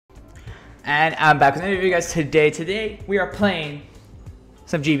And I'm back with another video, guys. Today we are playing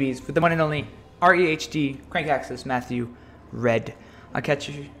some GBs with the one and only REHD Crank Access Matthew Red. I'll catch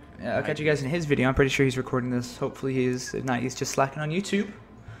you guys in his video. I'm pretty sure he's recording this. Hopefully he is. If not, he's just slacking on YouTube.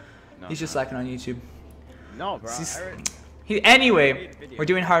 No, he's just slacking on YouTube. No, bro. Anyway, we're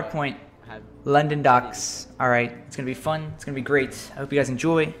doing Hardpoint London Docks. All right, it's gonna be fun. It's gonna be great. I hope you guys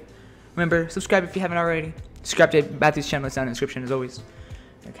enjoy. Remember, subscribe if you haven't already. Subscribe to Matthew's channel. It's down in the description as always.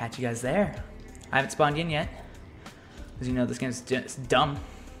 I'll catch you guys there. I haven't spawned in yet. As you know, this game's dumb.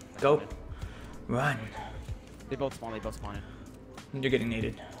 Go. Run. They both spawn. in. You're getting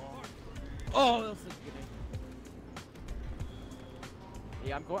naded. Oh, that's good.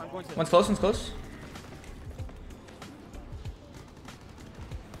 Yeah, I'm going to. One's close.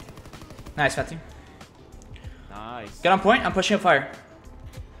 Nice, Matthew. Nice. Get on point. I'm pushing up fire.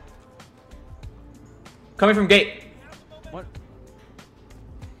 Coming from gate. What?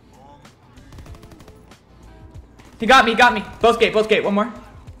 He got me. Both gate. One more.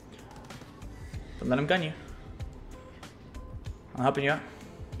 Don't let him gun you. I'm helping you out.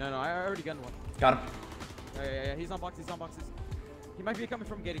 No, I already gunned one. Got him. Yeah. He's on boxes. He might be coming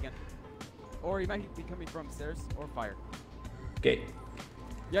from gate again. Or he might be coming from stairs or fire. Gate.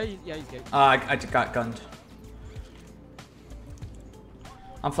 Yeah, he's gate. I just got gunned.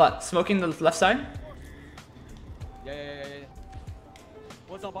 I'm flat. Smoking the left side. Yeah.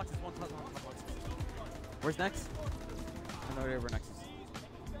 One's on boxes, one's on boxes. Where's next? I know where next is.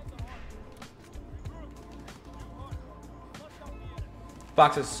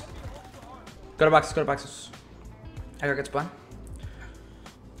 Boxes. Go to boxes. I gotta get spawn.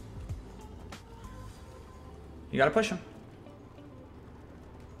 You gotta push him.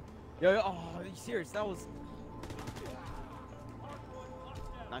 Yo, oh, are you serious? That was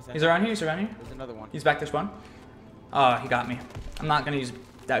nice. He's around here. There's another one. He's back there spawn. Oh, he got me. I'm not gonna use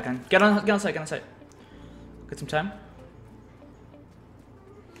that gun. Get on site. Get some time.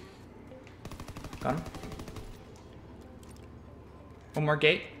 Got him. One more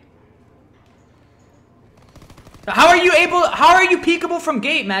gate. How are you peekable from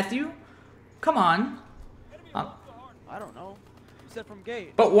gate, Matthew? Come on. I don't know. You said from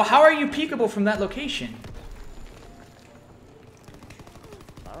gate. But how are you peekable from that location?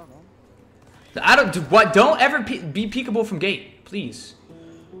 I don't know. Don't ever be peekable from gate, please.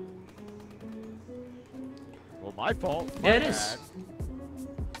 Well, my fault. Yeah, it is.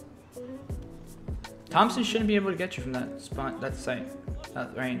 Thompson shouldn't be able to get you from that spot, that site,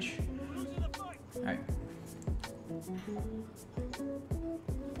 that range. All right.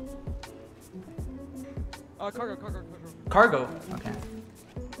 Cargo. Cargo. Okay.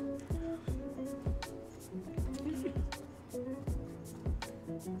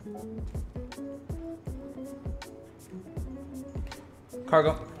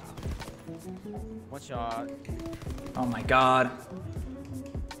 Cargo. One shot. Oh my god.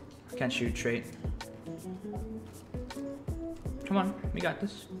 I can't shoot straight. Come on, we got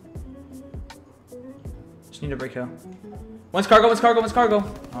this. Just need to break hill. One's cargo.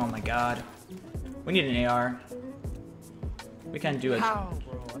 Oh my god. We need an AR. We can't do it. How,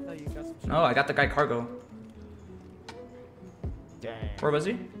 bro? I thought you got some shit. No, I got the guy cargo. Dang. Where was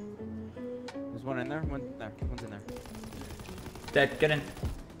he? There's one in there. One's in there. Dead. Get in.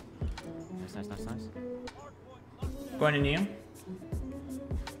 Nice. Going to you.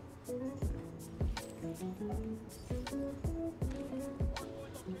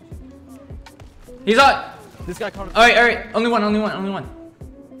 He's out. This guy caught him. All right. Only one.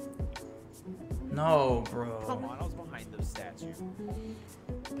 No, bro. Come on, I was behind the statue.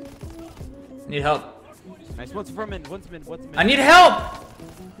 Need help. Nice. What's mid? I need help.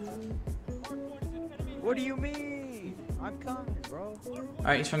 What do you mean? I'm coming, bro. All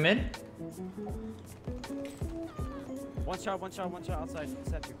right, he's from mid. One shot outside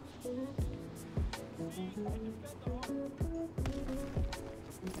statue.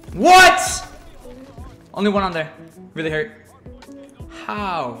 What? Only one on there. Really hurt.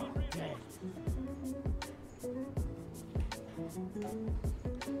 How?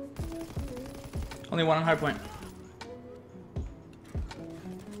 Only one on hard point.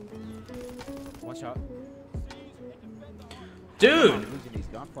 One shot. Dude! I'm losing these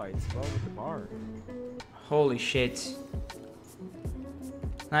gunfights, bro, with the bar. Holy shit.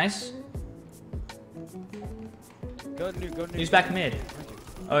 Nice. Go new. He's back mid.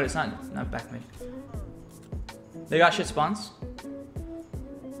 Oh, it's not back mid. They got shit spawns.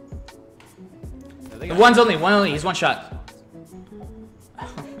 No, One only. He's one shot.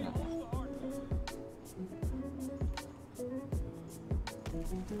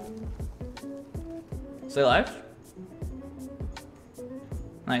 Stay alive.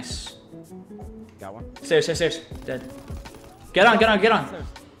 Nice. Got one. Stairs, stairs, stairs. Dead. Get on, get on, get on.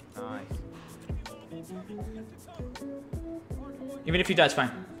 Nice. Even if you die, it's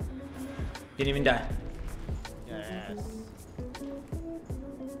fine. Didn't even die. Yes.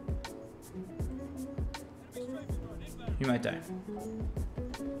 You might die.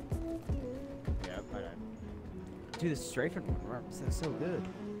 Yeah, I died. Dude, this strafing one is so good.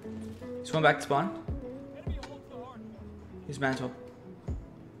 He's going back to spawn. He's mantle.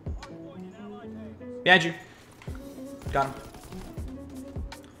 Behind you. Got him.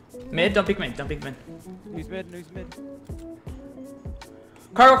 Mid, don't peek mid, don't peek mid. Who's mid? Who's mid?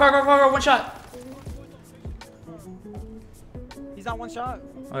 Cargo, cargo, cargo, one shot. He's on one shot.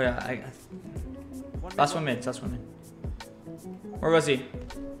 Oh yeah, last one mid, last one mid. Where was he?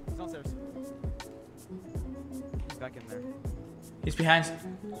 He's downstairs. He's back in there. He's behind.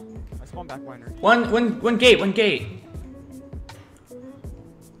 I spawned back winery. One gate, one gate.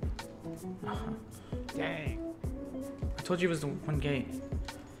 Dang. I told you it was the one gate.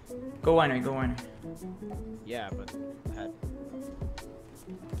 Go winery, go winery. Yeah, but I had.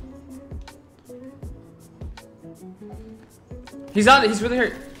 He's out, he's really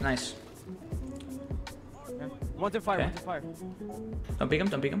hurt. Nice. Okay. One's in fire, Okay. one's in fire. Don't peek him,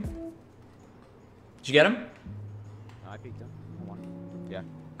 don't peek him. Did you get him? No, I peeked him. I won. Yeah.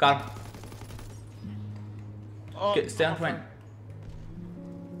 Got him. Oh, Stay on point.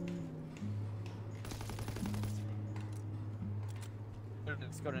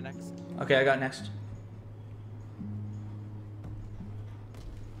 Let's go to next. Okay, I got next.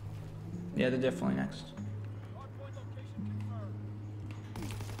 Yeah, they're definitely next.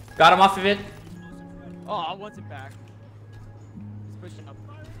 Got him off of it. Oh, I want it back. He's pushing up.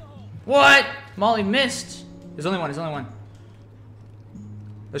 What? Molly missed. There's only one, there's only one.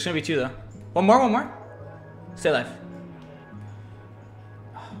 There's gonna be two though. One more, one more. Stay alive.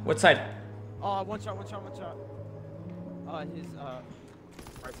 What side? Oh, one shot, one shot, one shot. His,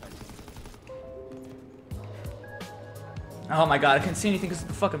 right side. Oh my god, I couldn't see anything because of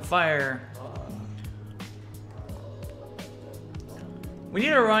the fucking fire. We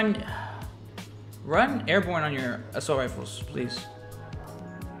need to run airborne on your assault rifles, please.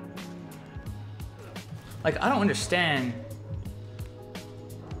 Like, I don't understand.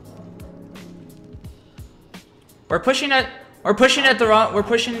 We're pushing not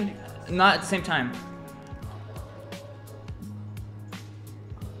at the same time.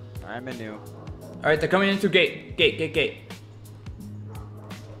 I'm a new. Alright, they're coming in through gate.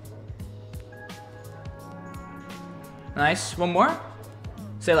 Nice, one more.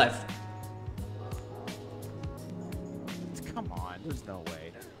 Stay alive. Come on, there's no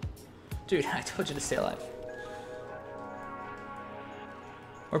way. Dude, I told you to stay alive.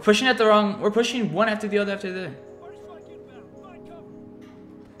 We're pushing one after the other after the other.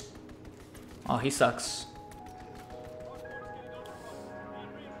 Oh, he sucks.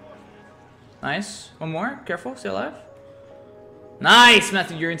 Nice. One more. Careful. Stay alive. Nice,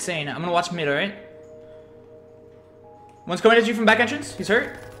 Matthew. You're insane. I'm gonna watch mid, alright? One's coming at you from back entrance. He's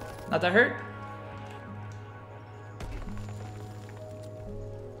hurt. Not that hurt.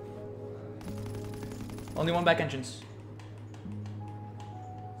 Only one back entrance.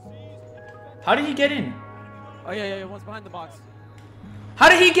 How did he get in? Oh yeah, one's behind the box. How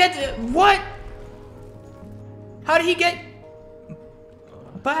did he get... What? How did he get...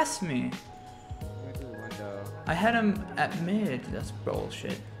 past me? Went through the window. I had him at mid. That's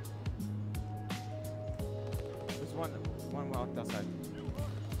bullshit. There's one walked outside.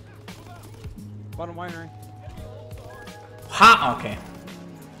 Bottom winery. Ha! Okay.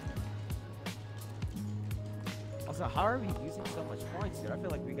 Also, how are we using so much points, dude? I feel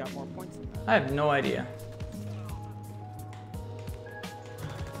like we got more points than that. I have no idea.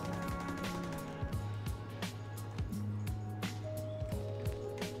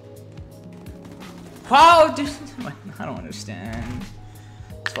 Wow, dude. I don't understand.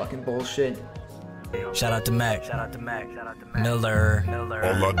 It's fucking bullshit. Shout out to Mac. Miller. All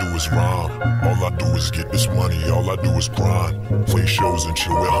I do is rhyme. All I do is get this money. All I do is grind. Play shows and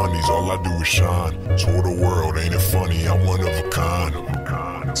chill with honeys. All I do is shine. Tour the world, ain't it funny? I'm one of a kind.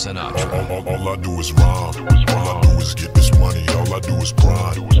 All I do is rhyme. All I do is get this money. All I do is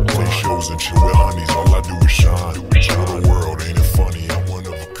grind. Play shows and chill with honeys. All I do is shine. Tour the world, ain't it funny? I'm